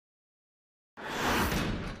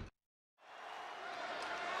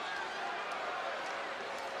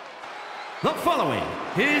The following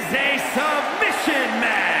is a submission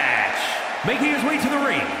match. Making his way to the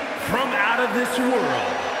ring from out of this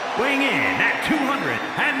world, weighing in at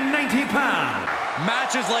 290 pounds.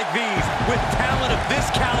 Matches like these, with talent of this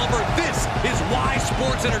caliber, this is why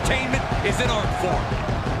sports entertainment is an art form.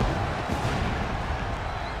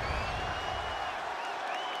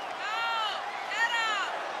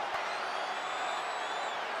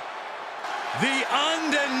 The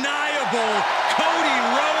undeniable Cody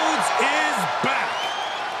Rhodes is back.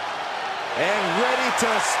 And ready to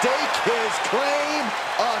stake his claim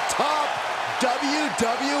atop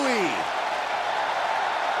WWE.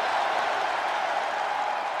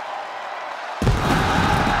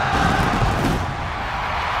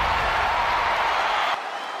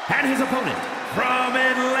 And his opponent from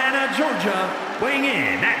Atlanta, Georgia, weighing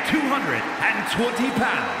in at 220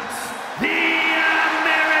 pounds, the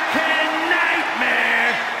American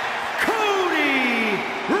Nightmare, Cody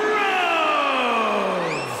Rhodes!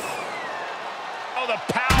 Oh, the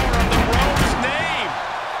power of the Rhodes name!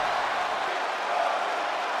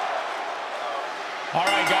 All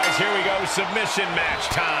right, guys, here we go. Submission match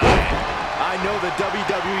time. I know the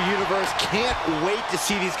WWE Universe can't wait to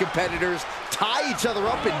see these competitors tie each other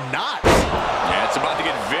up in knots. Yeah, it's about to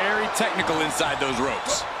get very technical inside those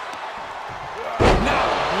ropes. Now,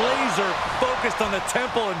 laser focused on the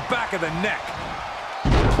temple and back of the neck.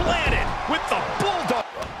 Planted with the bulldog.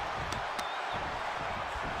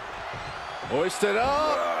 Hoisted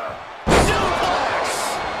up.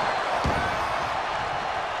 Suplex.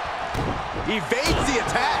 Evades the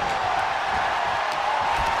attack.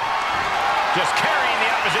 Just carrying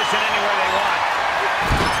the opposition anywhere they want.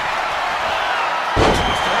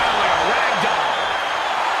 Tossed around like a rag doll.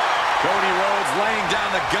 Cody Rhodes laying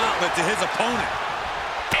down the gauntlet to his opponent.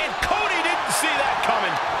 And Cody didn't see that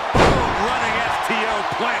coming. Boom, running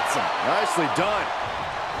FTO plants him. Nicely done.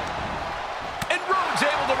 And Rhodes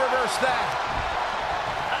able to reverse that.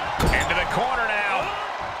 Into the corner now.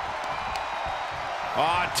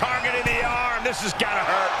 Oh, targeting the arm. This has got to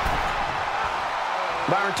hurt.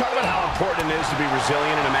 Byron, talk about how important it is to be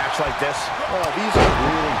resilient in a match like this. Oh, these are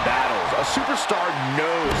grueling battles. A superstar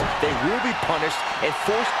knows they will be punished and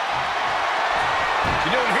forced. What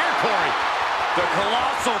you doing here, Corey? The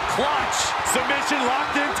colossal clutch. Submission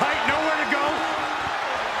locked in tight, nowhere to go.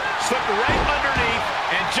 Slipped right underneath,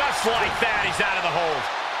 and just like that, he's out of the hold.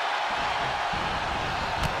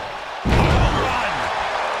 Run.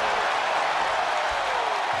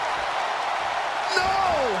 No!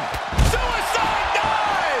 Suicide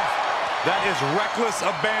dive! That is reckless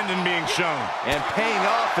abandon being shown. And paying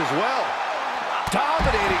off as well.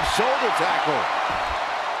 Dominating shoulder tackle.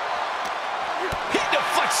 He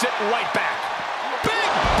deflects it right back. Big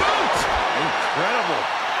boot! Incredible.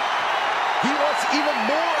 He wants even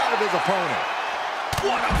more out of his opponent.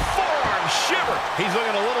 What a forearm shiver. He's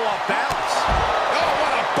looking a little off balance. Oh,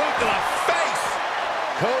 what a boot to the face.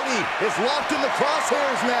 Cody is locked in the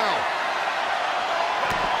crosshairs now.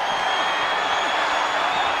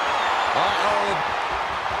 Uh-oh.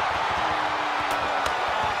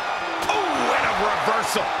 Oh, and a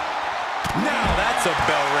reversal. Now that's a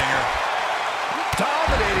bell ringer.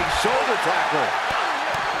 Dominating shoulder tackle.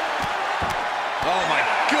 Oh, my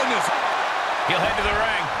goodness. He'll head to the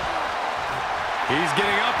ring. He's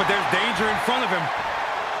getting up, but there's danger in front of him.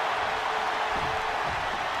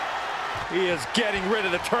 He is getting rid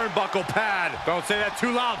of the turnbuckle pad. Don't say that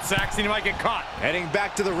too loud, Saxon. He might get caught. Heading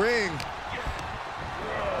back to the ring.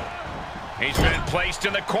 He's been placed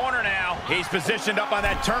in the corner now. He's positioned up on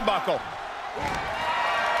that turnbuckle.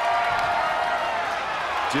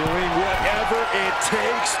 Doing whatever it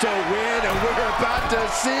takes to win, and we're about to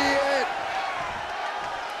see it.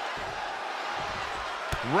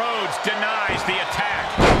 Rhodes denies the attack.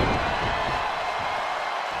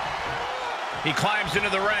 He climbs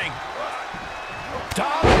into the ring.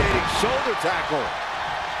 Dominating shoulder tackle.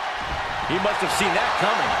 He must have seen that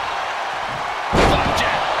coming.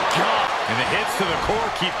 Flapjack. God. And the hits to the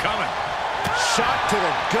core keep coming. Shot to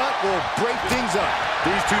the gut will break things up.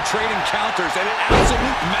 These two trading counters and an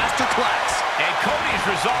absolute masterclass. And Cody's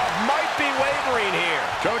resolve might be wavering here.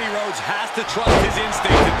 Cody Rhodes has to trust his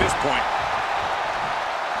instincts at this point.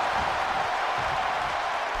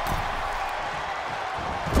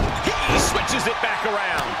 He switches it back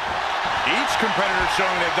around. Each competitor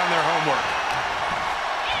showing they've done their homework.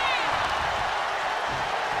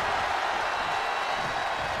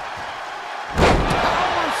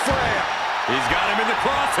 Power slam. He's got him in the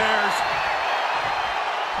crosshairs.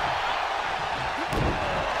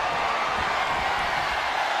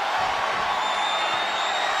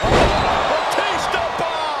 Batista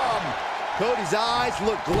bomb. Cody's eyes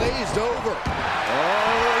look glazed over.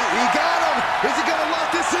 Oh, he got him. Is he going to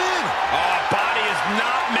lock this in? Oh, body is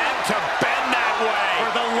not meant to bend that way.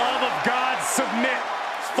 For the love of God, submit.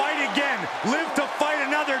 Fight again. Live to fight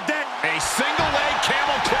another day. A single leg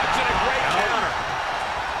camel clutch and a great counter.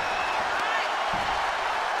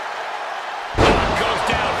 Goes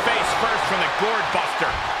down face first from the gourd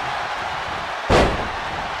buster.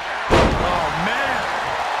 Oh, man.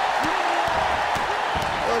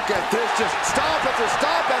 Look at this, just stop after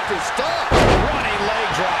stop after stop. Running leg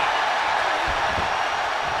drop.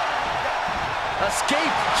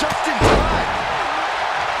 Escape just in time.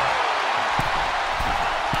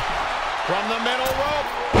 From the middle rope.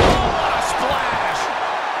 Oh, what a splash.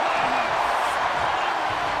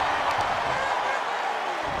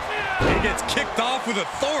 He gets kicked off with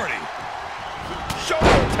authority.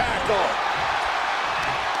 Shoulder tackle.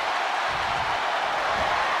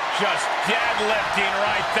 Just deadlifting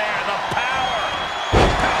right there. The power.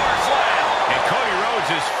 Power slam. And Cody Rhodes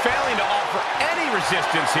is failing to offer any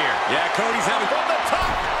resistance here. Yeah, Cody's having... From the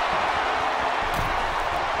top.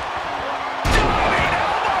 Diving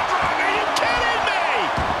elbow drop. Are you kidding me?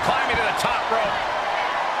 Climbing to the top rope.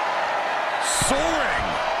 Soaring.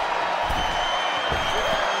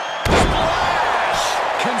 Splash.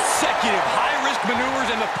 Consecutive high-risk maneuvers,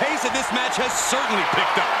 and the pace of this match has certainly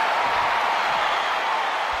picked up.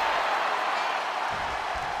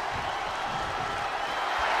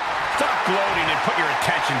 Stop gloating and put your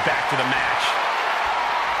attention back to the match.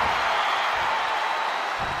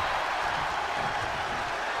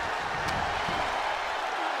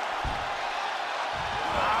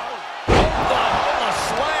 Oklahoma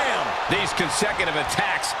slam. These consecutive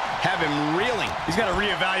attacks have him reeling. He's got to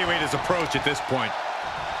reevaluate his approach at this point.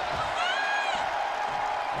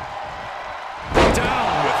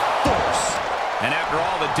 Down with force. And after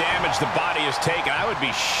all the damage the body has taken, I would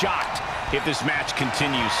be shocked if this match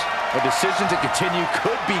continues. A decision to continue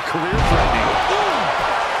could be career-threatening.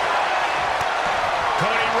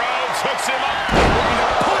 Cody Rhodes hooks him up.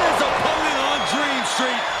 Put his opponent on Dream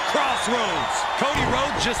Street. Crossroads. Cody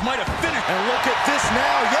Rhodes just might have finished. And look at this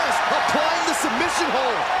now, yes, applying the submission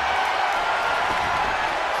hold.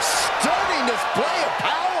 Stunning display of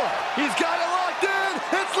power. He's got it locked in.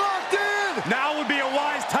 It's locked in. Now would be a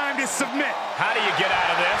wise time to submit. How do you get out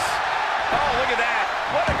of this? Oh, look at that.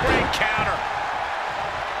 What a great counter.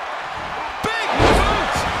 Big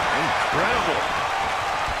boot. Incredible.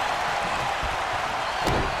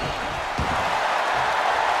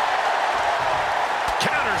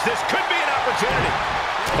 Counters. This could be an opportunity.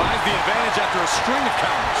 Finds the advantage after a string of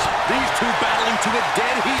counters. These two battling to a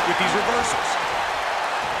dead heat with these reversals.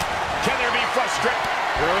 Can there be frustration?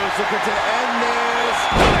 Rhodes looking to end this.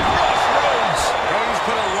 Crossroads. Cody's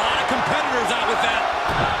put a lot of competitors out with that.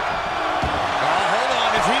 Oh, hold on.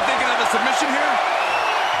 Is he thinking of a submission here?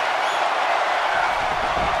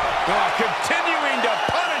 Oh, continuing to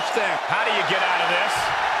punish them. How do you get out of this?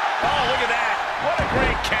 Oh, look at that. What a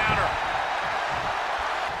great counter.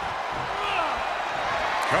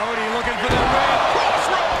 Cody looking for the win.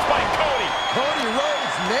 Crossroads by Cody. Cody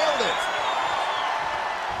Rhodes nailed it.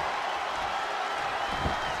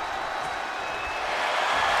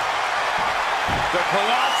 The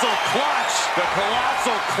colossal clutch. The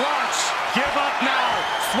colossal clutch. Give up now.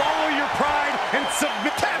 Swallow your pride and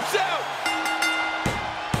submit. Taps out.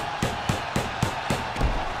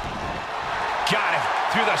 Got it.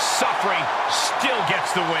 Through the suffering, still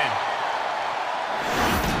gets the win.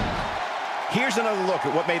 Here's another look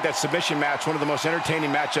at what made that submission match one of the most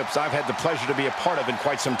entertaining matchups I've had the pleasure to be a part of in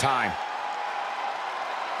quite some time.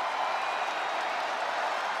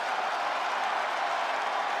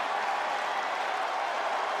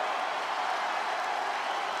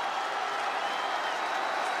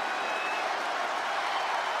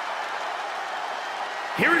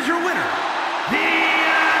 Here is your winner, the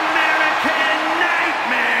American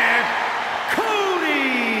Nightmare,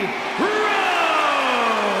 Cody Rhodes!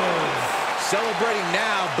 Celebrating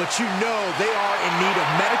now, but you know they are in need of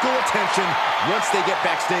medical attention once they get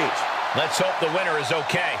backstage. Let's hope the winner is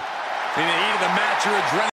okay. In the heat of the match, your adrenaline